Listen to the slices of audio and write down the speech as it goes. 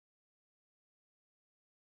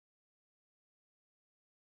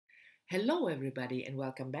Hello, everybody, and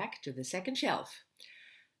welcome back to the second shelf.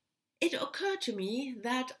 It occurred to me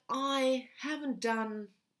that I haven't done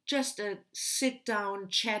just a sit-down,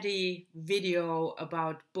 chatty video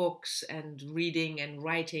about books and reading and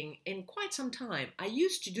writing in quite some time. I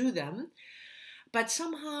used to do them, but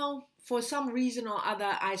somehow, for some reason or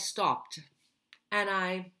other, I stopped. And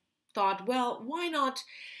I thought, well, why not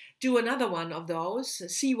do another one of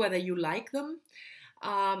those, see whether you like them.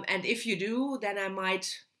 And if you do, then I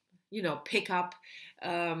might pick up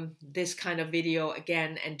this kind of video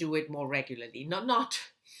again and do it more regularly. Not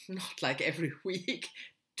like every week,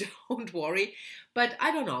 don't worry. But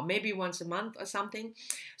I don't know, maybe once a month or something.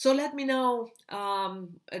 So let me know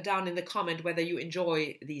down in the comment whether you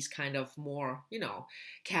enjoy these kind of more,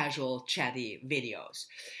 casual, chatty videos.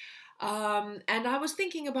 And I was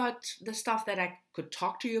thinking about the stuff that I could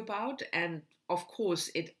talk to you about. And of course,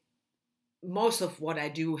 most of what I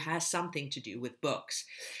do has something to do with books.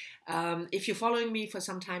 If you're following me for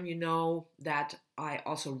some time, you know that I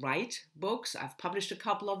also write books. I've published a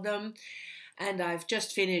couple of them, and I've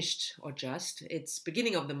just finished, it's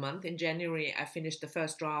beginning of the month, in January, I finished the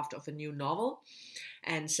first draft of a new novel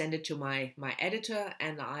and sent it to my editor,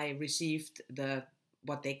 and I received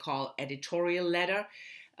what they call editorial letter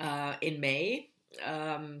in May.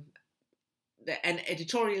 An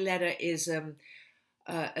editorial letter is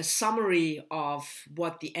a summary of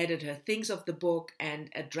what the editor thinks of the book and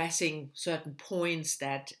addressing certain points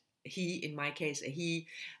that in my case, he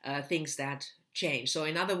thinks that change. So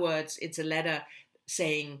in other words, it's a letter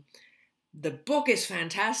saying the book is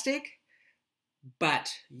fantastic,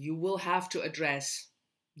 but you will have to address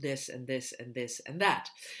this and this and this and that.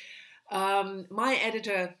 My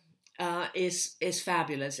editor is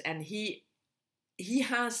fabulous, and he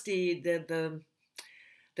has the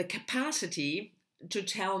capacity to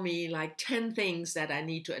tell me like 10 things that I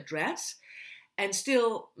need to address and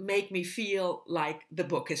still make me feel like the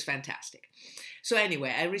book is fantastic. So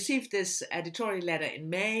anyway, I received this editorial letter in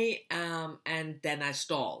May, and then I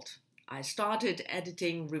stalled. I started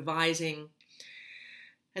editing, revising,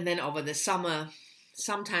 and then over the summer,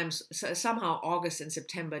 somehow August and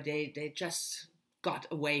September, they just got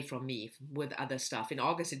away from me with other stuff. In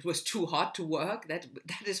August, it was too hot to work. That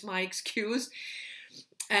is my excuse.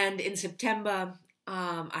 And in September,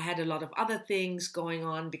 I had a lot of other things going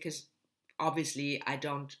on because obviously I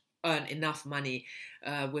don't earn enough money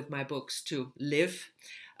with my books to live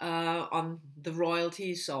on the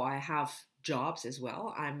royalties. So I have jobs as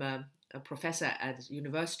well. I'm a professor at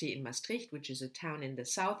university in Maastricht, which is a town in the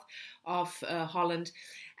south of Holland.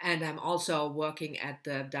 And I'm also working at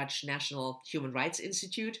the Dutch National Human Rights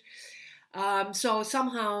Institute. So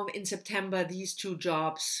somehow in September, these two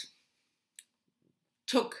jobs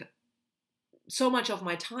took so much of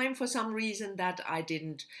my time for some reason that I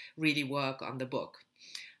didn't really work on the book.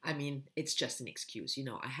 I mean, it's just an excuse,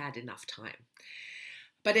 I had enough time.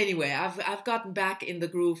 But anyway, I've gotten back in the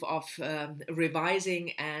groove of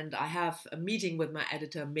revising, and I have a meeting with my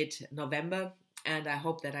editor mid-November, and I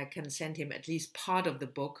hope that I can send him at least part of the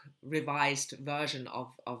book, revised version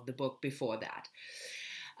of the book before that.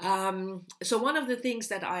 So one of the things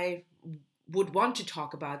that I would want to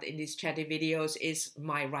talk about in these chatty videos is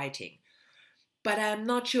my writing. But I'm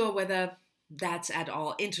not sure whether that's at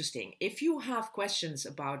all interesting. If you have questions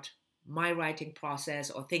about my writing process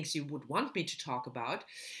or things you would want me to talk about,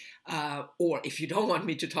 or if you don't want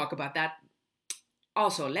me to talk about that,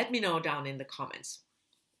 also let me know down in the comments.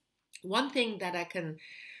 One thing that I can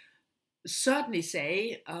certainly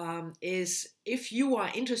say is if you are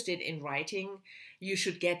interested in writing, you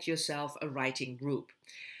should get yourself a writing group,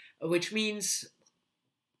 which means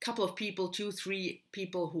couple of people, 2-3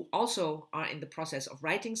 people who also are in the process of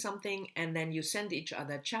writing something, and then you send each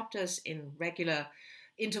other chapters in regular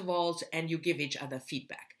intervals and you give each other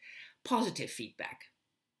feedback, positive feedback.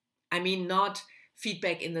 I mean, not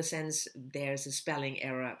feedback in the sense there's a spelling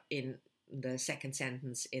error in the second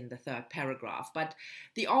sentence in the third paragraph, but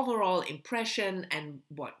the overall impression and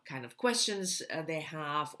what kind of questions they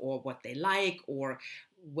have, or what they like, or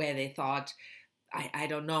where they thought, I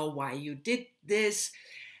don't know why you did this.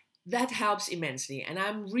 That helps immensely, and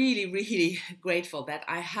I'm really, really grateful that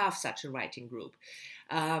I have such a writing group.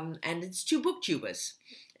 And it's 2 booktubers.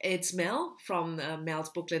 It's Mel from Mel's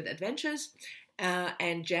Booklet Adventures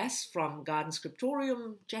and Jess from Garden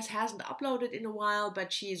Scriptorium. Jess hasn't uploaded in a while,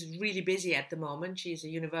 but she's really busy at the moment. She's a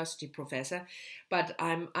university professor, but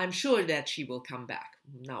I'm sure that she will come back.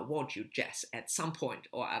 Now, won't you, Jess, at some point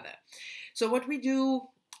or other? So what we do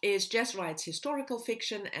is Jess writes historical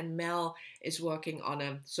fiction and Mel is working on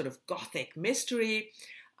a sort of gothic mystery,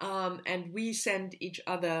 and we send each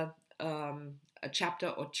other a chapter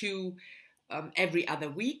or two every other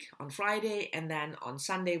week on Friday, and then on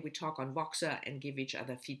Sunday we talk on Voxer and give each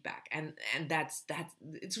other feedback, and that's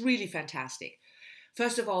it's really fantastic.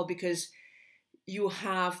 First of all, because you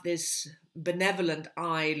have this benevolent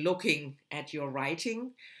eye looking at your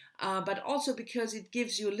writing, but also because it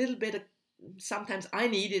gives you a little bit of, sometimes I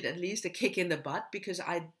need it, at least a kick in the butt, because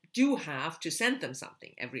I do have to send them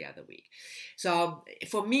something every other week. So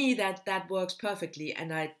for me, that works perfectly,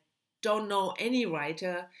 and I don't know any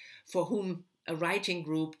writer for whom a writing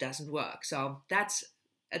group doesn't work. So that's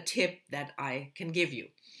a tip that I can give you.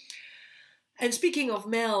 And speaking of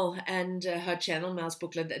Mel and her channel, Mel's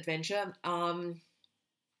Bookland Adventure,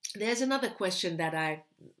 there's another question that I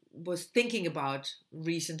was thinking about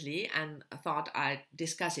recently, and I thought I'd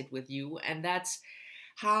discuss it with you, and that's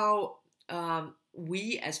how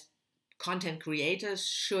we as content creators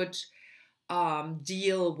should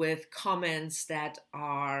deal with comments that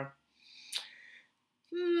are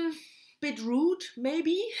bit rude,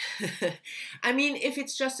 maybe. I mean, if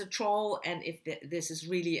it's just a troll, and if this is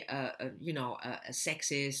really a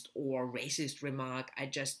sexist or racist remark, I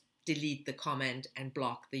just delete the comment and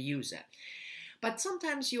block the user. But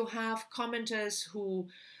sometimes you have commenters whom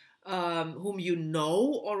you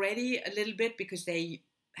know already a little bit because they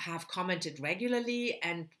have commented regularly,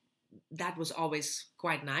 and that was always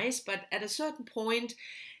quite nice. But at a certain point,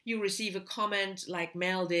 you receive a comment like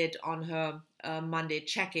Mel did on her Monday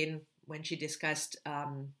check-in, when she discussed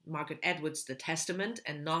Margaret Atwood's The Testament,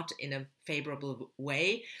 and not in a favorable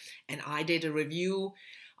way. And I did a review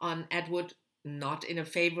on Atwood, not in a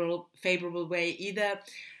favorable way either.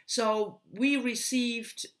 So we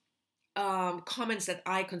received comments that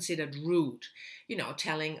I considered rude,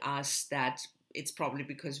 telling us that it's probably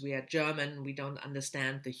because we are German, we don't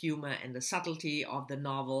understand the humor and the subtlety of the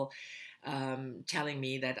novel, telling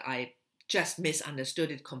me that I just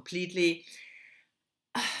misunderstood it completely.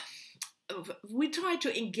 We tried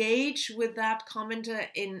to engage with that commenter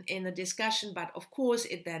in a discussion, but of course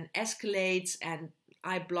it then escalates, and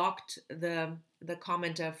I blocked the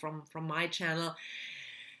commenter from my channel.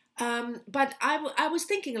 But I was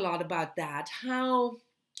thinking a lot about that, how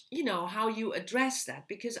you address that,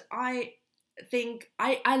 because I think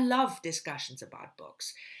I love discussions about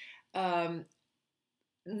books,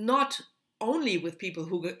 not only with people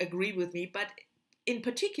who agree with me, but in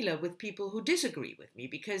particular with people who disagree with me,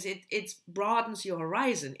 because it broadens your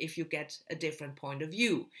horizon if you get a different point of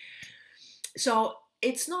view. So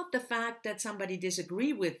it's not the fact that somebody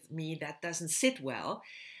disagrees with me that doesn't sit well,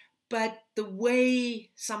 but the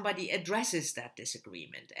way somebody addresses that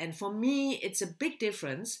disagreement. And for me, it's a big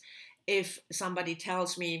difference if somebody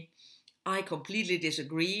tells me, I completely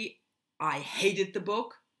disagree, I hated the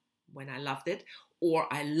book when I loved it, or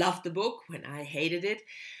I loved the book when I hated it,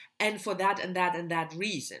 and for that and that and that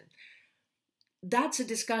reason. That's a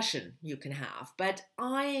discussion you can have. But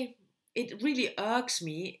it really irks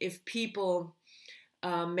me if people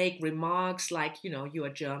make remarks like, you are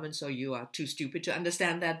German, so you are too stupid to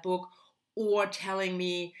understand that book, or telling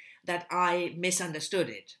me that I misunderstood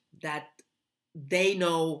it, that they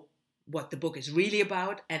know what the book is really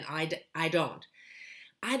about and I don't.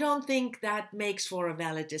 I don't think that makes for a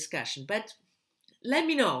valid discussion, but let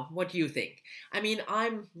me know what you think. I mean,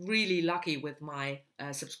 I'm really lucky with my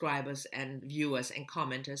subscribers and viewers and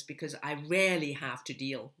commenters, because I rarely have to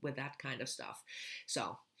deal with that kind of stuff.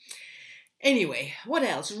 So anyway, what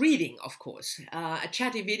else? Reading, of course. A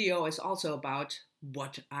chatty video is also about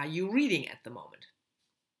what are you reading at the moment.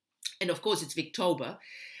 And of course, it's Victober.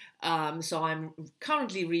 So I'm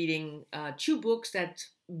currently reading 2 books that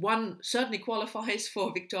one certainly qualifies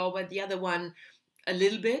for Victober, the other one a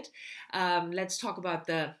little bit. Let's talk about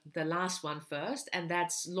the last one first, and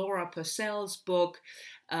that's Laura Purcell's book,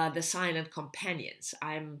 The Silent Companions.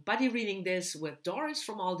 I'm buddy reading this with Doris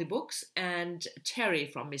from Aldi Books and Terry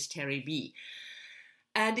from Miss Terry B.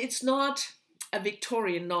 And it's not a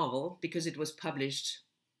Victorian novel because it was published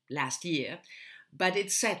last year, but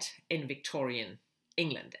it's set in Victorian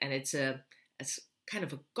England, and it's kind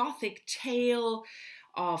of a gothic tale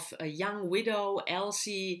of a young widow,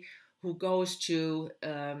 Elsie, who goes to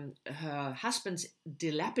her husband's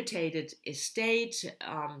dilapidated estate.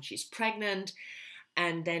 She's pregnant,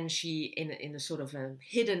 and then she, in a sort of a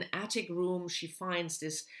hidden attic room, she finds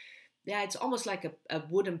this, it's almost like a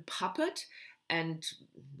wooden puppet, and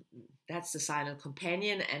that's the silent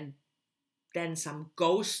companion. And then some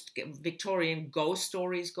Victorian ghost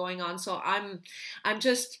stories going on. So I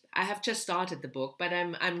have just started the book, but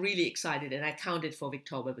I'm really excited, and I count it for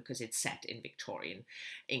Victober because it's set in Victorian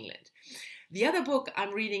England. The other book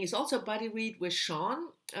I'm reading is also a buddy read with Sean,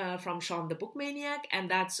 from Sean the Book Maniac, and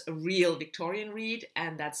that's a real Victorian read,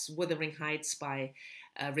 and that's Wuthering Heights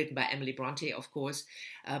written by Emily Bronte, of course,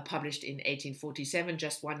 published in 1847,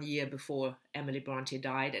 just 1 year before Emily Bronte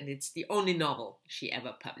died, and it's the only novel she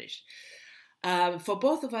ever published. For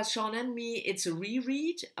both of us, Sean and me, it's a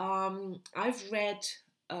reread. I've read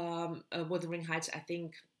Wuthering Heights, I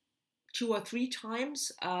think, 2 or 3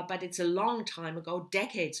 times, but it's a long time ago,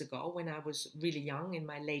 decades ago, when I was really young, in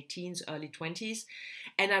my late teens, early 20s,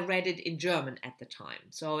 and I read it in German at the time.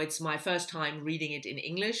 So it's my first time reading it in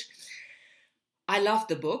English. I loved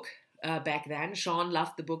the book back then. Sean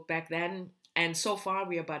loved the book back then, and so far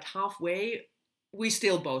we're about halfway. We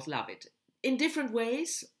still both love it in different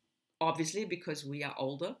ways, obviously, because we are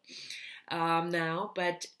older now,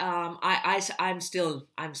 but I'm still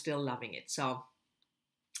loving it. So.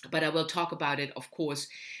 But I will talk about it, of course,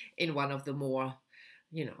 in one of the more,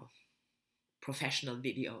 professional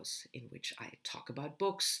videos in which I talk about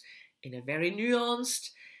books in a very nuanced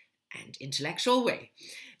and intellectual way.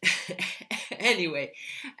 Anyway,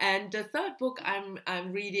 and the third book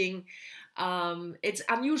I'm reading, it's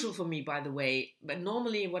unusual for me, by the way, but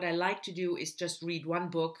normally what I like to do is just read one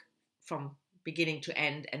book from beginning to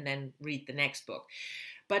end and then read the next book.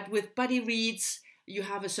 But with buddy reads, you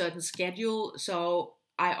have a certain schedule, so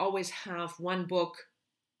I always have one book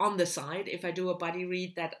on the side if I do a buddy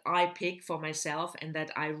read that I pick for myself and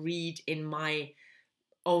that I read in my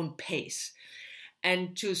own pace.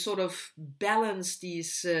 And to sort of balance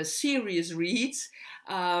these serious reads,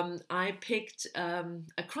 I picked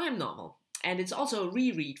a crime novel. And it's also a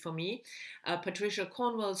reread for me. Patricia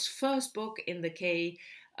Cornwell's first book in the Kay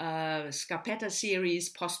Scarpetta series,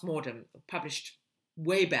 Postmortem, published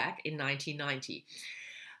way back in 1990.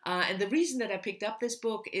 And the reason that I picked up this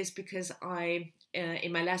book is because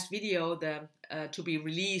in my last video, the to be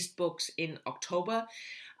released books in October,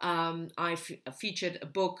 I featured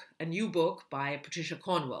a new book by Patricia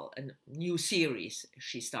Cornwell, a new series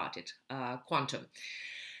she started, Quantum.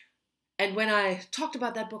 And when I talked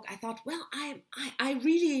about that book, I thought, well, I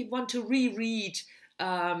really want to reread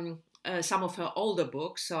some of her older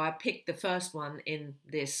books. So I picked the first one in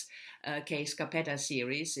this Kay Scarpetta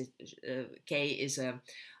series. Kay is a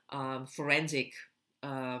forensic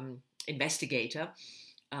investigator,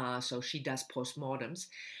 so she does postmortems.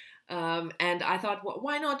 And I thought, well,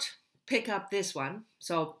 why not pick up this one?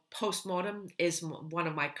 So Postmortem is one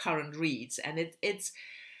of my current reads, and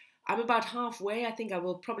I'm about halfway. I think I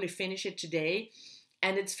will probably finish it today.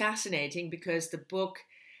 And it's fascinating because the book,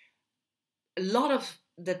 a lot of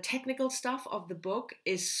the technical stuff of the book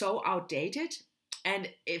is so outdated. And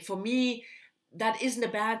for me, that isn't a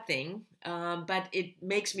bad thing, but it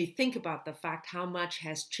makes me think about the fact how much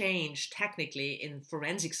has changed technically in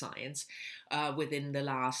forensic science within the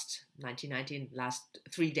last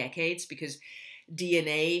 3 decades, because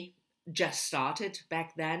DNA just started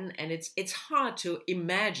back then, and it's hard to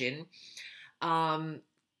imagine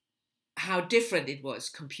how different it was.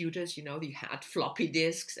 Computers, you had floppy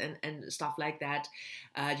disks and stuff like that.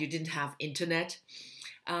 You didn't have internet.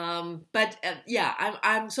 But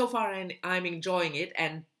I'm so far I'm enjoying it,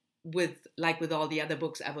 and with all the other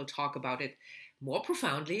books, I will talk about it more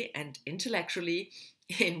profoundly and intellectually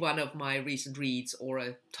in one of my recent reads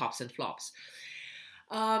or tops and flops.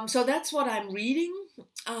 So that's what I'm reading.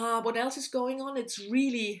 What else is going on? It's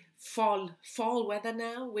really fall weather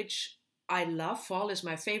now, which I love. Fall is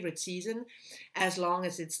my favorite season, as long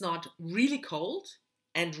as it's not really cold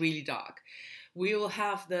and really dark. We will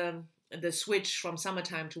have the switch from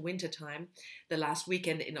summertime to wintertime the last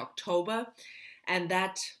weekend in October, and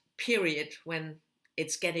that period when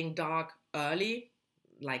it's getting dark early,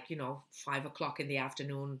 like 5 o'clock in the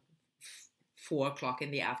afternoon, 4 o'clock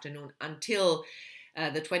in the afternoon, until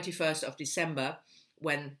the 21st of December,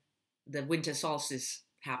 when the winter solstice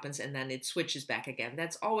happens, and then it switches back again.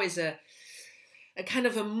 That's always a kind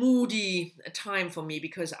of a moody time for me,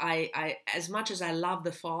 because I as much as I love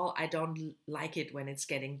the fall, I don't like it when it's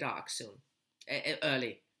getting dark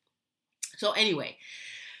early. So anyway,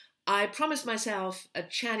 I promised myself a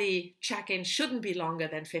chatty check-in shouldn't be longer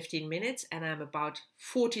than 15 minutes, and I'm about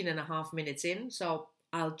 14 and a half minutes in, so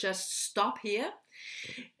I'll just stop here.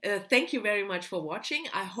 Thank you very much for watching.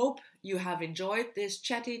 I hope you have enjoyed this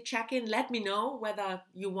chatty check-in. Let me know whether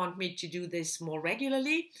you want me to do this more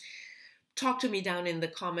regularly. Talk to me down in the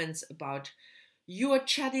comments about your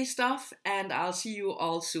chatty stuff, and I'll see you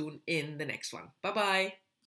all soon in the next one. Bye-bye.